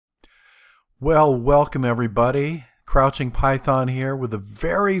Well, welcome everybody. Crouching Python here with the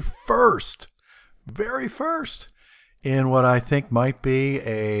very first in what I think might be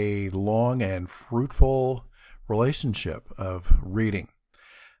a long and fruitful relationship of reading.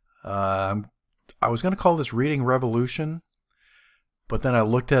 I was going to call this Reading Revolution, but then I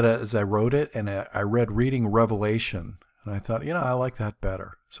looked at it as I wrote it, and I read Reading Revelation, and I thought, I like that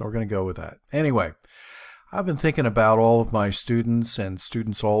better, so we're going to go with that. Anyway, I've been thinking about all of my students and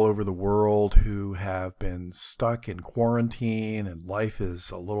students all over the world who have been stuck in quarantine and life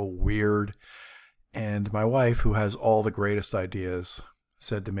is a little weird. And my wife, who has all the greatest ideas,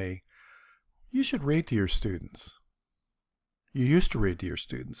 said to me, you should read to your students. You used to read to your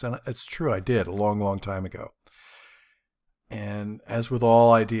students. And it's true, I did a long, long time ago. And as with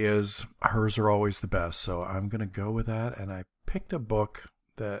all ideas, hers are always the best. So I'm going to go with that. And I picked a book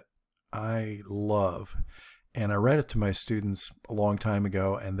that I love, and I read it to my students a long time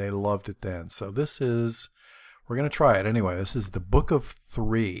ago, and they loved it then. So we're going to try it anyway. This is The Book of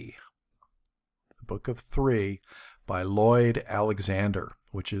Three. The Book of Three by Lloyd Alexander,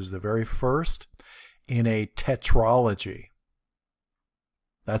 which is the very first in a tetralogy.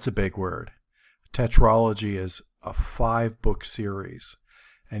 That's a big word. Tetralogy is a 5-book series.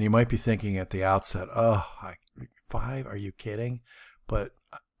 And you might be thinking at the outset, 5? Are you kidding? But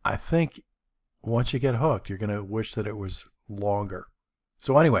I think once you get hooked, you're going to wish that it was longer.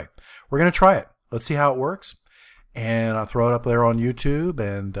 So anyway, we're going to try it. Let's see how it works. And I'll throw it up there on YouTube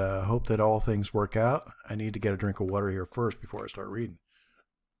and hope that all things work out. I need to get a drink of water here first before I start reading.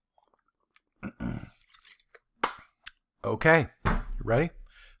 Okay, you ready?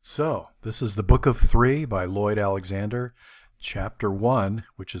 So this is The Book of Three by Lloyd Alexander, Chapter 1,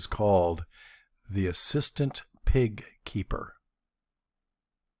 which is called The Assistant Pig Keeper.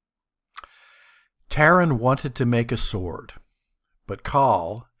 Taran wanted to make a sword, but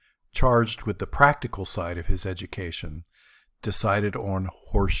Kal, charged with the practical side of his education, decided on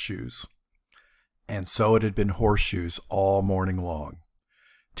horseshoes. And so it had been horseshoes all morning long.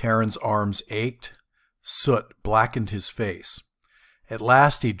 Taran's arms ached, soot blackened his face. At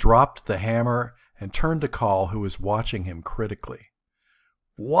last he dropped the hammer and turned to Kal, who was watching him critically.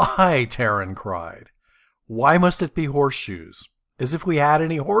 "Why?" Taran cried. "Why must it be horseshoes? As if we had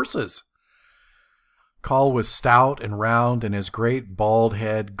any horses!" Kal was stout and round, and his great bald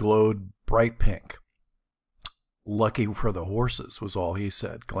head glowed bright pink. "Lucky for the horses," was all he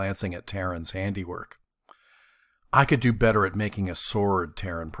said, glancing at Taran's handiwork. "I could do better at making a sword,"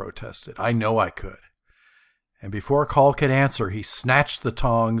 Taran protested. "I know I could." And before Kal could answer, he snatched the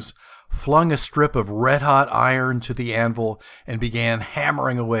tongs, flung a strip of red-hot iron to the anvil, and began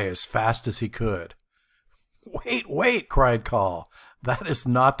hammering away as fast as he could. Wait, cried Kal. "That is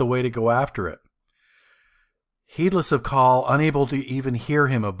not the way to go after it." Heedless of Kal, unable to even hear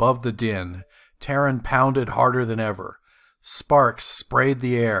him above the din, Taran pounded harder than ever. Sparks sprayed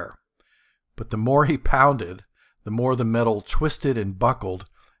the air. But the more he pounded, the more the metal twisted and buckled,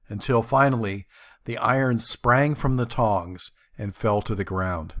 until finally the iron sprang from the tongs and fell to the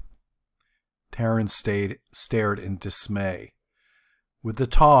ground. Taran stared in dismay. With the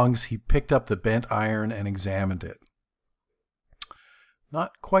tongs, he picked up the bent iron and examined it.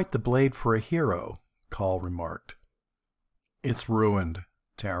 "Not quite the blade for a hero," Kal remarked. "It's ruined,"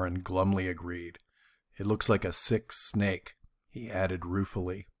 Taran glumly agreed. "It looks like a sick snake," he added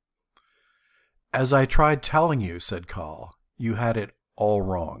ruefully. "As I tried telling you," said Kal, "you had it all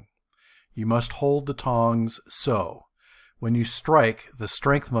wrong. You must hold the tongs so. When you strike, the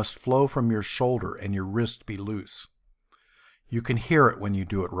strength must flow from your shoulder and your wrist be loose. You can hear it when you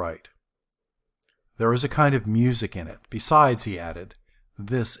do it right. There is a kind of music in it. Besides," he added,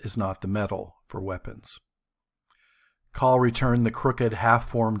 "this is not the metal for weapons." Kal returned the crooked,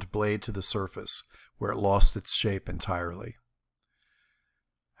 half-formed blade to the surface, where it lost its shape entirely.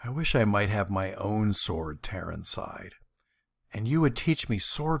 "I wish I might have my own sword," Taran sighed. "And you would teach me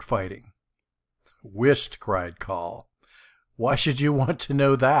sword fighting." "Wished," cried Kal. "Why should you want to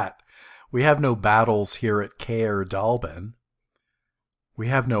know that? We have no battles here at Caer Dallben." "We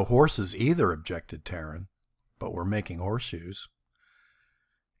have no horses either," objected Taran. "But we're making horseshoes."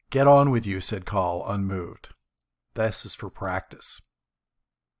 "Get on with you," said Kal, unmoved. "This is for practice."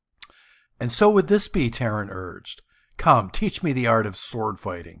 "And so would this be," Taran urged. "Come, teach me the art of sword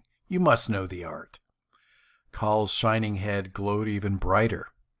fighting. You must know the art." Kal's shining head glowed even brighter.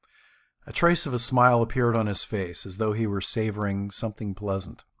 A trace of a smile appeared on his face, as though he were savoring something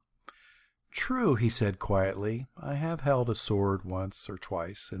pleasant. "True," he said quietly. "I have held a sword once or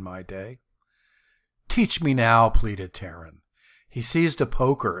twice in my day." "Teach me now," pleaded Taran. He seized a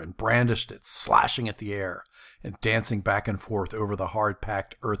poker and brandished it, slashing at the air and dancing back and forth over the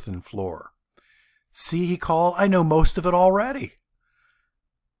hard-packed earthen floor. See, he called, I know most of it already.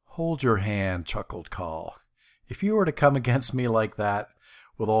 Hold your hand, chuckled Coll. If you were to come against me like that,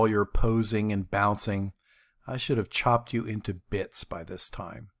 with all your posing and bouncing, I should have chopped you into bits by this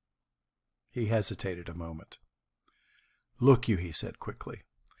time. He hesitated a moment. Look you, he said quickly,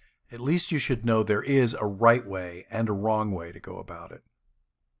 at least you should know there is a right way and a wrong way to go about it.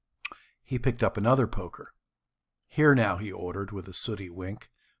 He picked up another poker. Here now, he ordered with a sooty wink,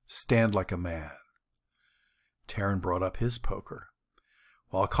 stand like a man. Taran brought up his poker.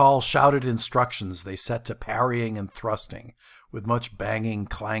 While Coll shouted instructions, they set to parrying and thrusting, with much banging,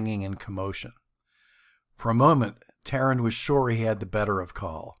 clanging, and commotion. For a moment, Taran was sure he had the better of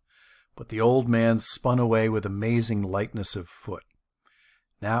Coll, but the old man spun away with amazing lightness of foot.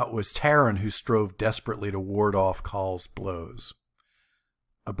 Now it was Taran who strove desperately to ward off Coll's blows.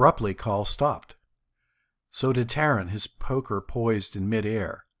 Abruptly, Coll stopped. So did Taran, his poker poised in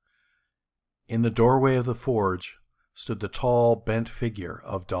mid-air. In the doorway of the forge stood the tall, bent figure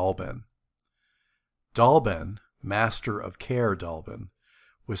of Dallben. Dallben, master of Caer Dallben,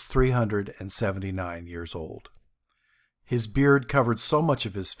 was 379 years old. His beard covered so much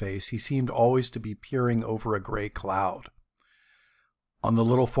of his face he seemed always to be peering over a gray cloud. On the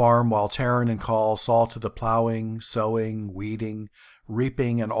little farm, while Taran and Coll saw to the plowing, sowing, weeding,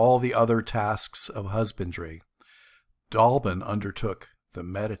 reaping, and all the other tasks of husbandry, Dallben undertook the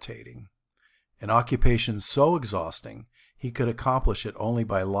meditating, an occupation so exhausting he could accomplish it only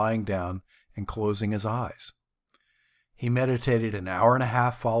by lying down and closing his eyes. He meditated an hour and a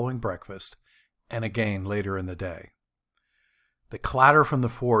half following breakfast, and again later in the day. The clatter from the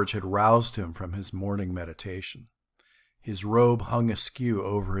forge had roused him from his morning meditation. His robe hung askew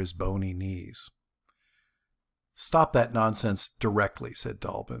over his bony knees. "Stop that nonsense directly," said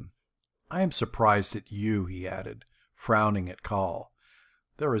Dallben. "I am surprised at you," he added, frowning at Coll.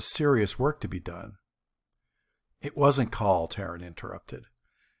 "There is serious work to be done." "It wasn't Coll," Taran interrupted.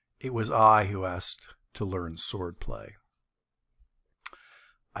 "It was I who asked to learn swordplay."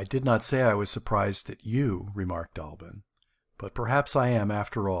 "I did not say I was surprised at you," remarked Dallben, "but perhaps I am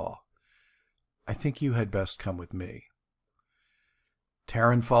after all. I think you had best come with me."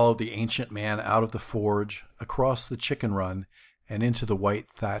 Taran followed the ancient man out of the forge, across the chicken run, and into the white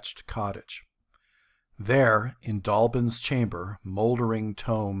thatched cottage. There, in Dallben's chamber, moldering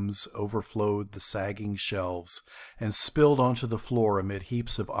tomes overflowed the sagging shelves and spilled onto the floor amid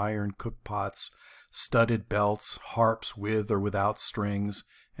heaps of iron cookpots, studded belts, harps with or without strings,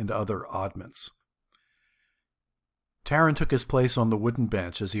 and other oddments. Taran took his place on the wooden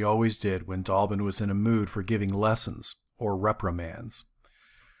bench, as he always did when Dallben was in a mood for giving lessons or reprimands.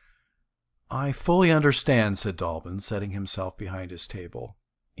 "I fully understand," said Dallben, setting himself behind his table.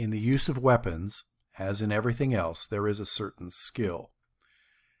 "In the use of weapons, as in everything else, there is a certain skill.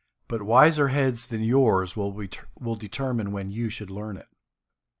 But wiser heads than yours will determine when you should learn it."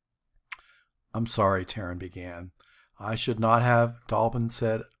 "I'm sorry," Taran began. "I should not have," Dallben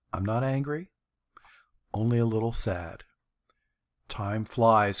said. "I'm not angry, only a little sad. Time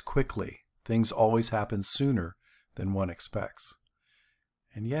flies quickly. Things always happen sooner than one expects.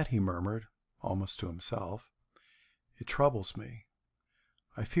 And yet," he murmured, almost to himself, "it troubles me.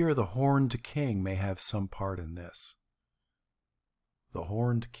 I fear the Horned King may have some part in this." "The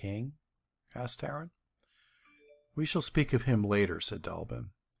Horned King?" asked Taran. "We shall speak of him later," said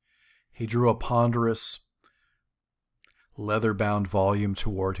Dallben. He drew a ponderous, leather-bound volume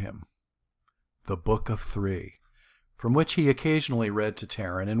toward him, the Book of Three, from which he occasionally read to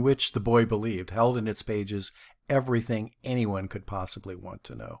Taran, and which, the boy believed, held in its pages everything anyone could possibly want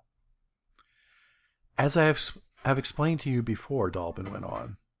to know. "As I have explained to you before," Dallben went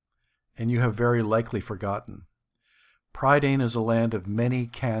on, "and you have very likely forgotten, Prydain is a land of many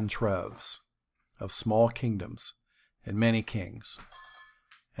cantrevs, of small kingdoms, and many kings.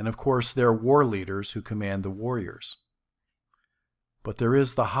 And of course there are war leaders who command the warriors. But there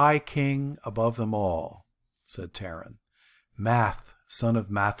is the High King above them all," said Taran, "Math, son of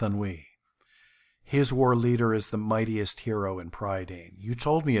Mathanui. His war leader is the mightiest hero in Prydain. You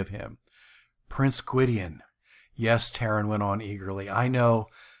told me of him. Prince Gwydion. Yes," Taran went on eagerly, "I know."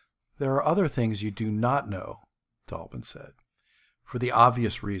 "There are other things you do not know," Dallben said, "for the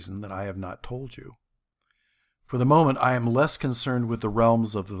obvious reason that I have not told you. For the moment I am less concerned with the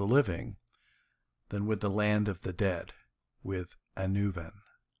realms of the living than with the land of the dead, with Annuvin."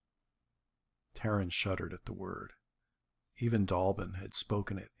 Taran shuddered at the word. Even Dallben had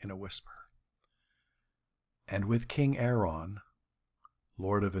spoken it in a whisper. "And with King Aeron,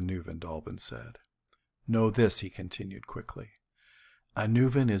 Lord of Annuvin," Dallben said. "Know this," he continued quickly.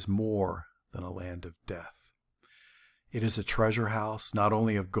 "Annuvin is more than a land of death. It is a treasure house, not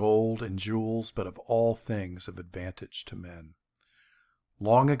only of gold and jewels, but of all things of advantage to men.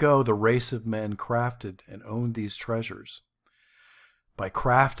 Long ago, the race of men crafted and owned these treasures. By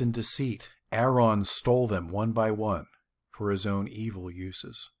craft and deceit, Aaron stole them one by one for his own evil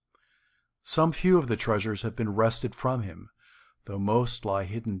uses. Some few of the treasures have been wrested from him, though most lie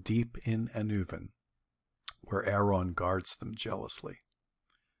hidden deep in Anuvan, where Aaron guards them jealously.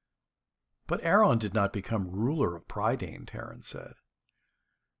 But Aaron did not become ruler of Prydain, Taran said.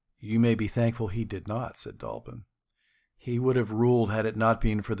 You may be thankful he did not, said Dallben. He would have ruled had it not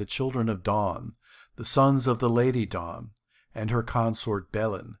been for the children of Dawn, the sons of the Lady Dawn, and her consort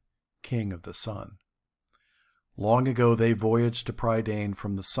Belin, king of the sun. Long ago they voyaged to Prydain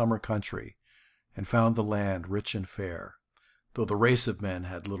from the summer country, and found the land rich and fair, though the race of men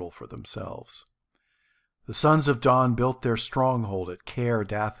had little for themselves. The sons of Dawn built their stronghold at Caer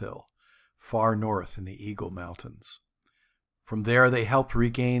Dathil, far north in the Eagle Mountains. From there they helped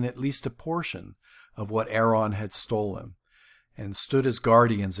regain at least a portion of what Aaron had stolen, and stood as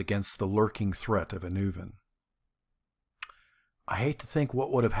guardians against the lurking threat of Anuvan. I hate to think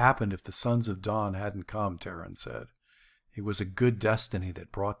what would have happened if the sons of Dawn hadn't come, Taran said. It was a good destiny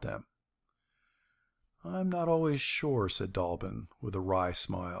that brought them. I'm not always sure, said Dallben, with a wry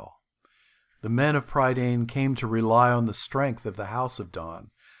smile. The men of Prydain came to rely on the strength of the House of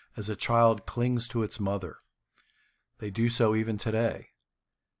Dawn, as a child clings to its mother. They do so even today.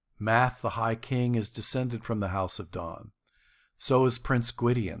 Math, the High King, is descended from the House of Dawn. So is Prince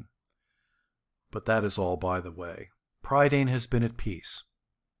Gwydion. But that is all by the way. Prydain has been at peace,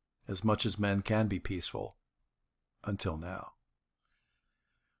 as much as men can be peaceful, until now.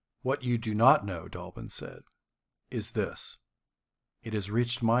 What you do not know, Dallben said, is this. It has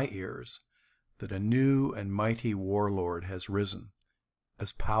reached my ears that a new and mighty warlord has risen,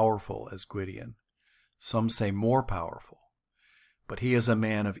 as powerful as Gwydion, some say more powerful, but he is a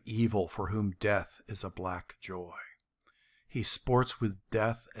man of evil for whom death is a black joy. He sports with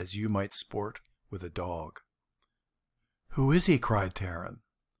death as you might sport with a dog. Who is he? Cried Taran.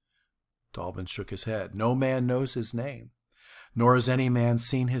 Dallben shook his head. No man knows his name, nor has any man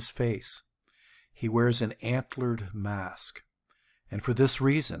seen his face. He wears an antlered mask, and for this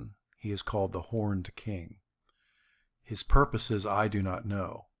reason he is called the Horned King. His purposes I do not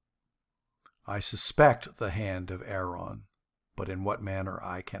know. I suspect the hand of Aaron, but in what manner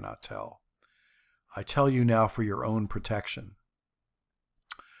I cannot tell. I tell you now for your own protection.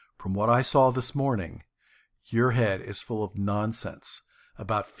 From what I saw this morning, your head is full of nonsense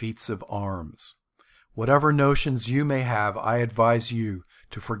about feats of arms. Whatever notions you may have, I advise you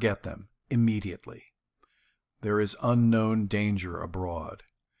to forget them immediately. There is unknown danger abroad.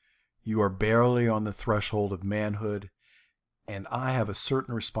 You are barely on the threshold of manhood, and I have a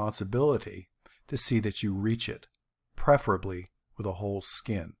certain responsibility to see that you reach it, preferably with a whole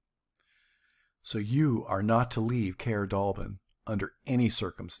skin. So you are not to leave Caer Dallben under any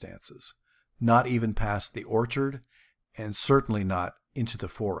circumstances, not even past the orchard, and certainly not into the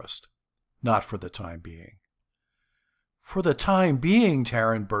forest, not for the time being. For the time being,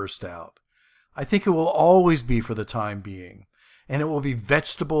 Taran burst out. I think it will always be for the time being, and it will be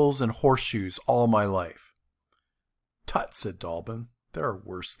vegetables and horseshoes all my life. Tut, said Dallben, there are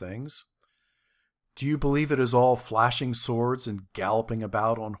worse things. Do you believe it is all flashing swords and galloping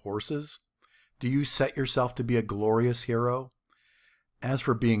about on horses? Do you set yourself to be a glorious hero? As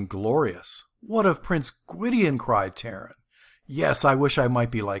for being glorious, what of Prince Gwydion? Cried Taran. Yes, I wish I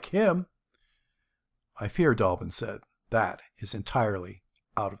might be like him. I fear, Dallben said, that is entirely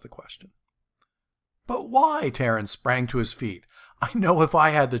out of the question. But why? Taran sprang to his feet. I know if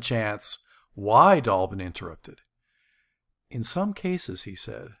I had the chance. Why? Dallben interrupted. In some cases, he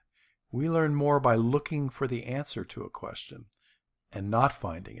said, we learn more by looking for the answer to a question and not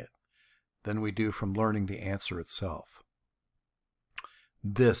finding it than we do from learning the answer itself.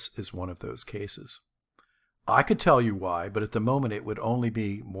 This is one of those cases. I could tell you why, but at the moment it would only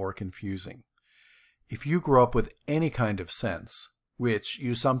be more confusing. If you grow up with any kind of sense, which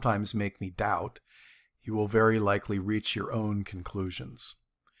you sometimes make me doubt, you will very likely reach your own conclusions.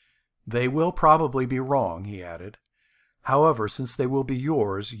 They will probably be wrong, he added. However, since they will be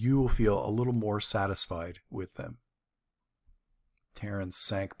yours, you will feel a little more satisfied with them. Taran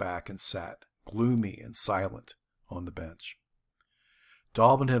sank back and sat, gloomy and silent, on the bench.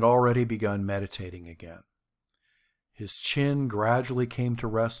 Dallben had already begun meditating again. His chin gradually came to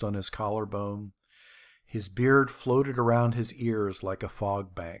rest on his collarbone, his beard floated around his ears like a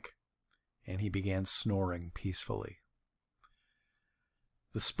fog bank, and he began snoring peacefully.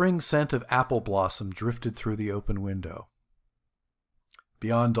 The spring scent of apple blossom drifted through the open window.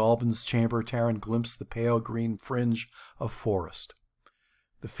 Beyond Dalbin's chamber, Taran glimpsed the pale green fringe of forest.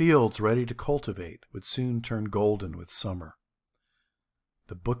 The fields ready to cultivate would soon turn golden with summer.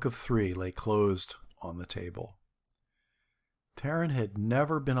 The Book of Three lay closed on the table. Taran had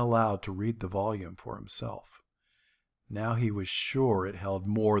never been allowed to read the volume for himself. Now he was sure it held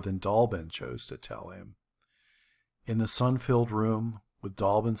more than Dalbin chose to tell him. In the sun-filled room, with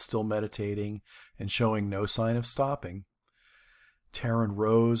Dalbin still meditating and showing no sign of stopping, Taran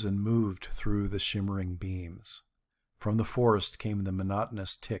rose and moved through the shimmering beams. From the forest came the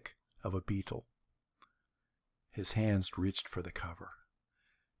monotonous tick of a beetle. His hands reached for the cover.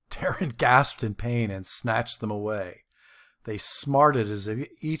 Taran gasped in pain and snatched them away. They smarted as if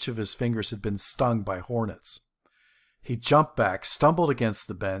each of his fingers had been stung by hornets. He jumped back, stumbled against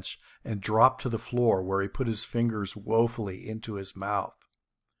the bench, and dropped to the floor, where he put his fingers woefully into his mouth.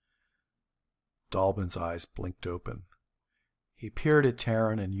 Dalbin's eyes blinked open. He peered at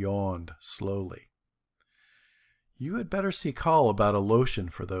Taran and yawned slowly. "You had better see Coll about a lotion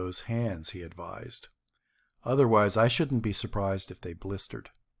for those hands," he advised. "Otherwise, I shouldn't be surprised if they blistered."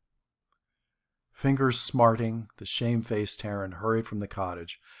 Fingers smarting, the shamefaced Taran hurried from the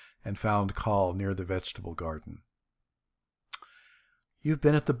cottage and found Coll near the vegetable garden. "You've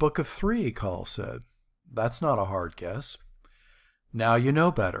been at the Book of Three," Coll said. "That's not a hard guess." "Now you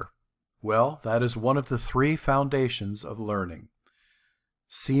know better. Well, that is one of the three foundations of learning.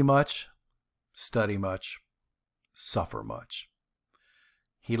 See much, study much, suffer much."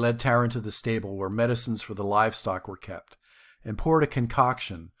 He led Taran to the stable where medicines for the livestock were kept and poured a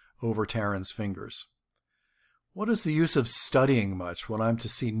concoction over Taran's fingers. "What is the use of studying much when I'm to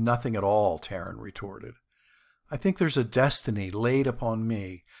see nothing at all?" Taran retorted. "I think there's a destiny laid upon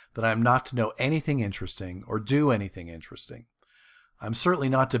me that I'm not to know anything interesting or do anything interesting. I'm certainly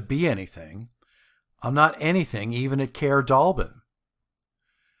not to be anything. I'm not anything even at Caer Dallben."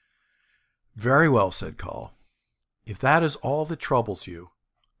 "Very well," said Coll. "If that is all that troubles you,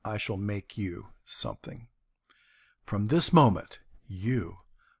 I shall make you something. From this moment, you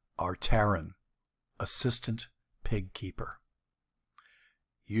are Taran, assistant pig keeper.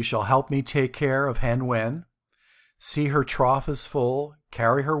 You shall help me take care of Hen Wen, see her trough is full,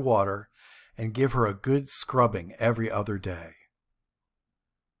 carry her water, and give her a good scrubbing every other day."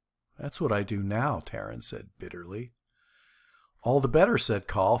 "That's what I do now," Taran said bitterly. "All the better," said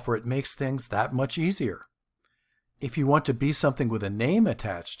Coll, "for it makes things that much easier. If you want to be something with a name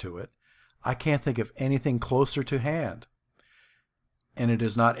attached to it, I can't think of anything closer to hand. And it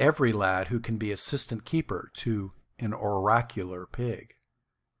is not every lad who can be assistant keeper to an oracular pig."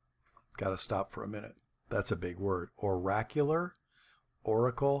 Got to stop for a minute. That's a big word. Oracular?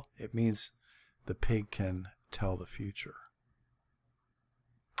 Oracle? It means the pig can tell the future.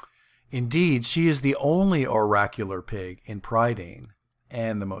 Indeed, she is the only oracular pig in Prydain,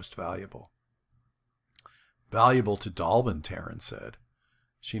 and the most valuable. "Valuable to Dallben," Taran said.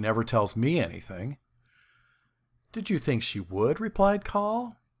 "She never tells me anything." "Did you think she would?" replied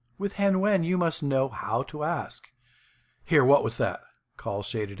Coll. "With Hen Wen you must know how to ask. Here, what was that?" Coll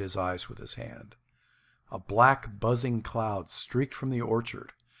shaded his eyes with his hand. A black buzzing cloud streaked from the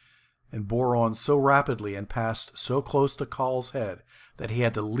orchard and bore on so rapidly and passed so close to Coll's head that he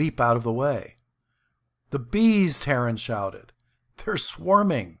had to leap out of the way. "The bees!" Taran shouted. "They're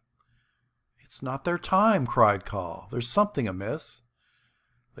swarming!" "It's not their time," cried Coll. "There's something amiss."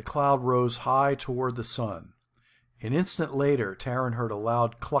 The cloud rose high toward the sun. An instant later, Taran heard a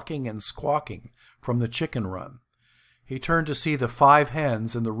loud clucking and squawking from the chicken run. He turned to see the 5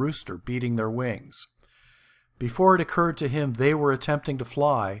 hens and the rooster beating their wings. Before it occurred to him they were attempting to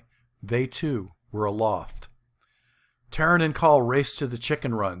fly, they too were aloft. Taran and Coll raced to the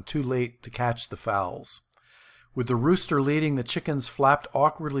chicken run, too late to catch the fowls. With the rooster leading, the chickens flapped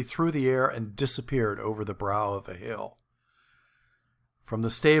awkwardly through the air and disappeared over the brow of a hill. From the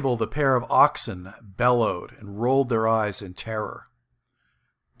stable, the pair of oxen bellowed and rolled their eyes in terror.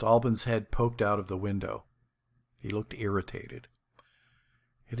 Dallben's head poked out of the window. He looked irritated.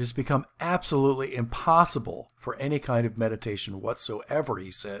 "It has become absolutely impossible for any kind of meditation whatsoever,"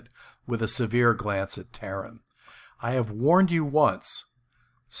 he said, with a severe glance at Taran. "I have warned you once."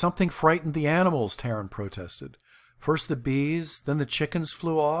 "Something frightened the animals," Taran protested. "First the bees, then the chickens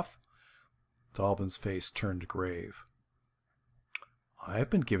flew off." Dallben's face turned grave. "I have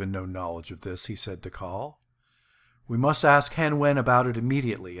been given no knowledge of this," he said to Coll. "We must ask Hen Wen about it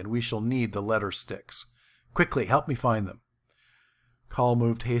immediately, and we shall need the letter sticks. Quickly, help me find them." Coll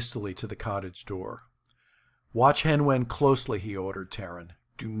moved hastily to the cottage door. "Watch Hen Wen closely," he ordered Taran.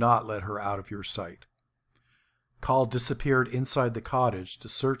 "Do not let her out of your sight." Coll disappeared inside the cottage to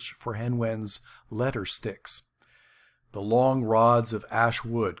search for Hen Wen's letter sticks. the long rods of ash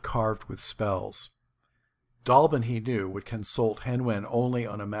wood carved with spells. Dallben, he knew, would consult Hen Wen only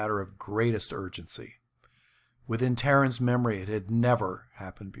on a matter of greatest urgency. Within Taran's memory it had never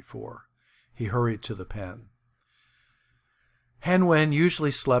happened before. He hurried to the pen. Hen Wen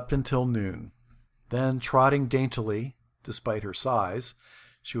usually slept until noon. Then, trotting daintily, despite her size,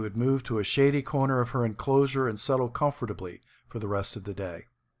 she would move to a shady corner of her enclosure and settle comfortably for the rest of the day.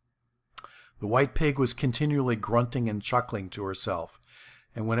 The white pig was continually grunting and chuckling to herself,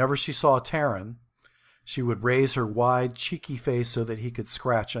 and whenever she saw Taran, she would raise her wide, cheeky face so that he could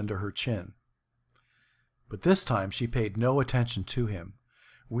scratch under her chin. But this time she paid no attention to him.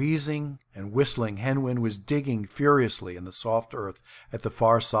 Wheezing and whistling, Hen Wen was digging furiously in the soft earth at the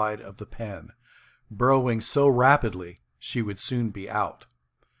far side of the pen, burrowing so rapidly she would soon be out.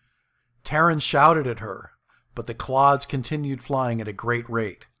 Taran shouted at her, but the clods continued flying at a great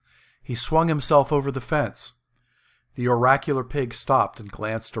rate. He swung himself over the fence. The oracular pig stopped and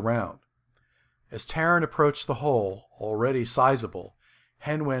glanced around. As Taran approached the hole, already sizable,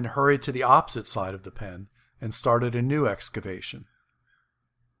 Hen Wen hurried to the opposite side of the pen and started a new excavation.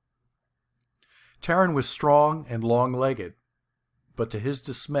 Taran was strong and long-legged, but to his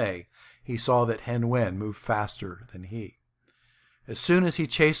dismay he saw that Hen Wen moved faster than he. As soon as he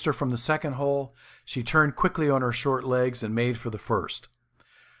chased her from the second hole, she turned quickly on her short legs and made for the first.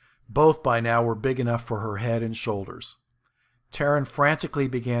 Both by now were big enough for her head and shoulders. Taran frantically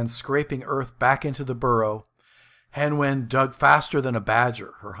began scraping earth back into the burrow. Hen Wen dug faster than a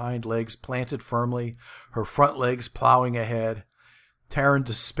badger, her hind legs planted firmly, her front legs plowing ahead. Taran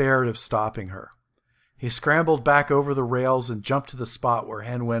despaired of stopping her. He scrambled back over the rails and jumped to the spot where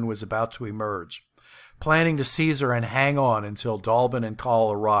Hen Wen was about to emerge, planning to seize her and hang on until Dallben and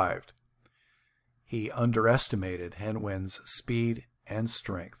Coll arrived. He underestimated Hen Wen's speed and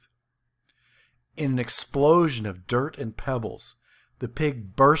strength. In an explosion of dirt and pebbles, the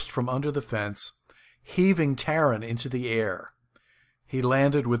pig burst from under the fence, heaving Taran into the air. He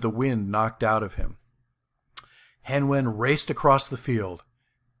landed with the wind knocked out of him. Hen Wen raced across the field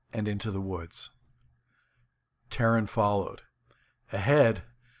and into the woods. Taran followed. Ahead,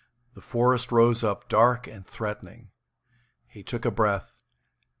 the forest rose up dark and threatening. He took a breath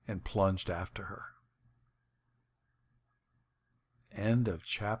and plunged after her. End of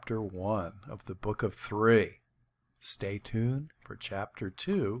chapter 1 of the Book of 3. Stay tuned for chapter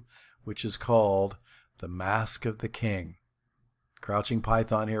 2, which is called The Mask of the King. Crouching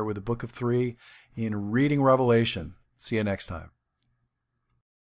Python here with the Book of 3 in Reading Revelation. See you next time.